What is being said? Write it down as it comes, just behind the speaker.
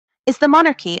Is the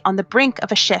monarchy on the brink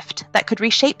of a shift that could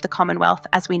reshape the Commonwealth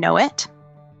as we know it?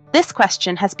 This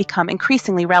question has become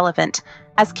increasingly relevant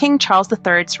as King Charles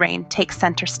III's reign takes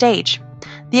center stage.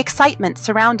 The excitement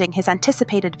surrounding his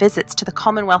anticipated visits to the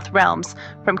Commonwealth realms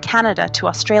from Canada to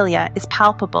Australia is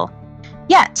palpable.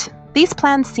 Yet, these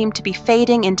plans seem to be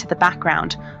fading into the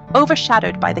background,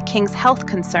 overshadowed by the King's health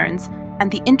concerns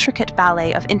and the intricate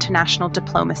ballet of international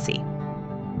diplomacy.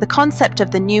 The concept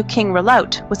of the new King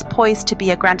rollout was poised to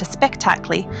be a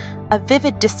grandispectacle, a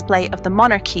vivid display of the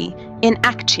monarchy in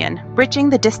action, bridging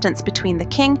the distance between the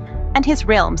king and his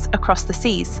realms across the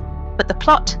seas. But the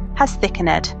plot has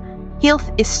thickened.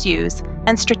 Health issues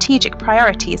and strategic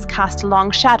priorities cast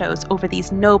long shadows over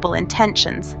these noble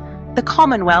intentions. The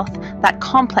Commonwealth, that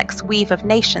complex weave of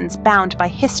nations bound by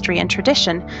history and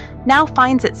tradition, now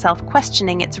finds itself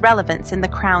questioning its relevance in the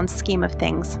Crown's scheme of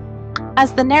things.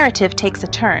 As the narrative takes a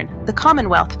turn, the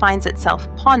Commonwealth finds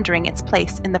itself pondering its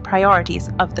place in the priorities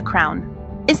of the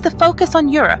Crown. Is the focus on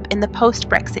Europe in the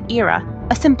post-Brexit era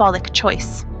a symbolic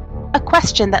choice? A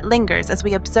question that lingers as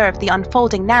we observe the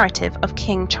unfolding narrative of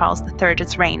King Charles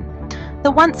III's reign.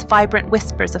 The once vibrant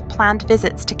whispers of planned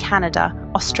visits to Canada,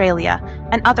 Australia,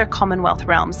 and other Commonwealth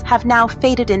realms have now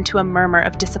faded into a murmur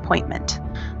of disappointment.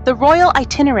 The royal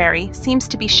itinerary seems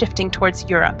to be shifting towards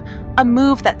Europe, a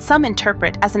move that some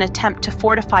interpret as an attempt to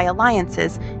fortify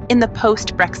alliances in the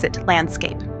post-Brexit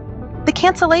landscape. The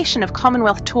cancellation of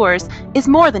Commonwealth tours is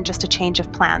more than just a change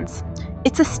of plans.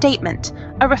 It's a statement,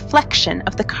 a reflection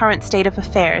of the current state of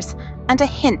affairs, and a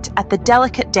hint at the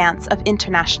delicate dance of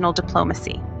international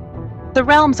diplomacy. The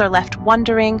realms are left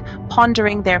wondering,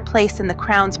 pondering their place in the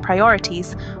Crown's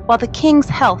priorities, while the King's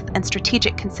health and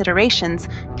strategic considerations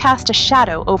cast a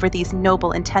shadow over these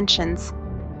noble intentions.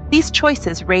 These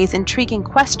choices raise intriguing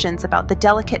questions about the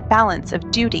delicate balance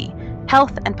of duty,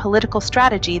 health, and political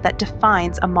strategy that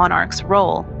defines a monarch's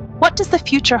role. What does the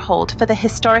future hold for the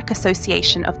historic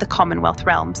association of the Commonwealth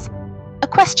realms? A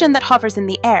question that hovers in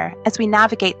the air as we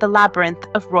navigate the labyrinth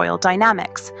of royal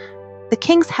dynamics. The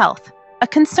King's health, a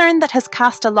concern that has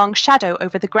cast a long shadow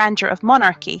over the grandeur of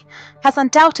monarchy, has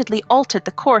undoubtedly altered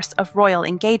the course of royal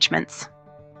engagements.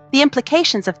 The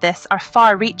implications of this are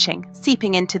far-reaching,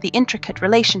 seeping into the intricate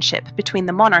relationship between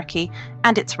the monarchy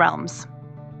and its realms.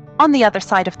 On the other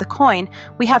side of the coin,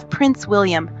 we have Prince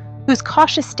William, whose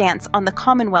cautious stance on the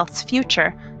Commonwealth's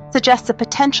future suggests a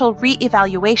potential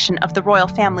re-evaluation of the royal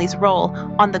family's role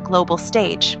on the global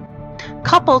stage.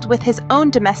 Coupled with his own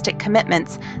domestic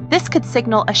commitments, this could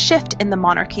signal a shift in the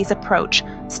monarchy's approach,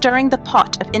 stirring the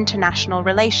pot of international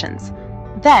relations.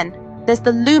 Then, there's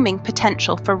the looming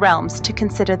potential for realms to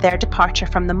consider their departure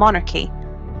from the monarchy,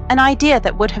 an idea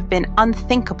that would have been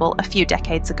unthinkable a few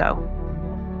decades ago.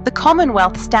 The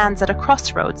Commonwealth stands at a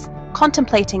crossroads,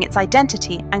 contemplating its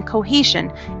identity and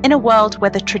cohesion in a world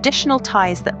where the traditional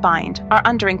ties that bind are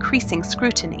under increasing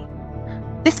scrutiny.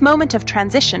 This moment of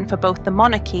transition for both the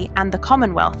monarchy and the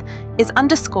Commonwealth is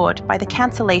underscored by the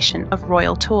cancellation of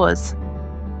royal tours.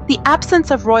 The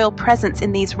absence of royal presence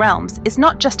in these realms is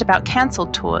not just about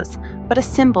cancelled tours, but a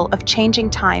symbol of changing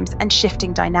times and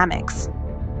shifting dynamics.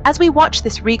 As we watch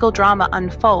this regal drama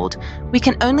unfold, we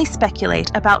can only speculate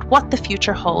about what the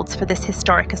future holds for this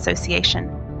historic association.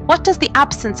 What does the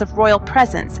absence of royal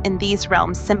presence in these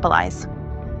realms symbolize?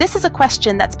 This is a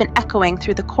question that's been echoing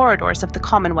through the corridors of the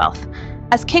Commonwealth.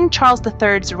 As King Charles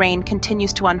III's reign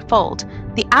continues to unfold,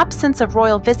 the absence of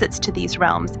royal visits to these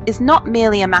realms is not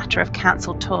merely a matter of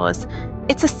cancelled tours,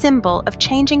 it's a symbol of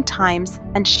changing times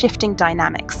and shifting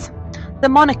dynamics. The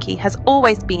monarchy has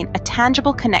always been a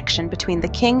tangible connection between the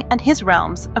king and his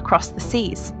realms across the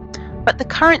seas. But the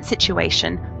current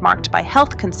situation, marked by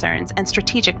health concerns and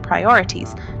strategic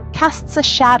priorities, casts a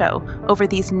shadow over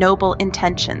these noble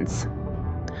intentions.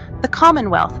 The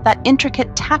Commonwealth, that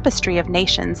intricate tapestry of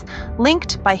nations,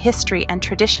 linked by history and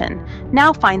tradition,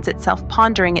 now finds itself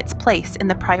pondering its place in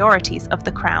the priorities of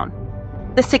the Crown.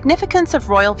 The significance of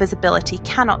royal visibility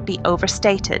cannot be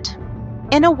overstated.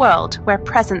 In a world where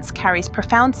presence carries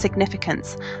profound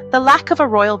significance, the lack of a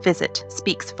royal visit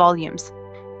speaks volumes.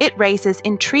 It raises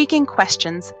intriguing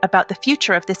questions about the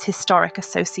future of this historic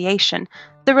association,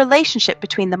 the relationship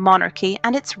between the monarchy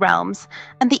and its realms,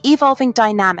 and the evolving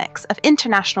dynamics of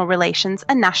international relations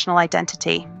and national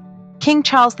identity. King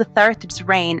Charles III's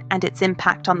reign and its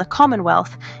impact on the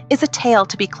Commonwealth is a tale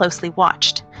to be closely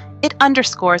watched. It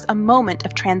underscores a moment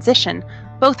of transition,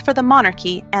 both for the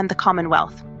monarchy and the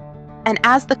Commonwealth. And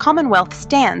as the Commonwealth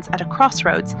stands at a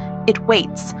crossroads, it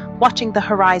waits, watching the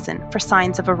horizon for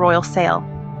signs of a royal sail.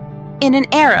 In an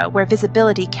era where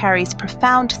visibility carries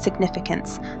profound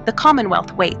significance, the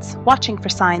Commonwealth waits, watching for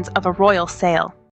signs of a royal sail.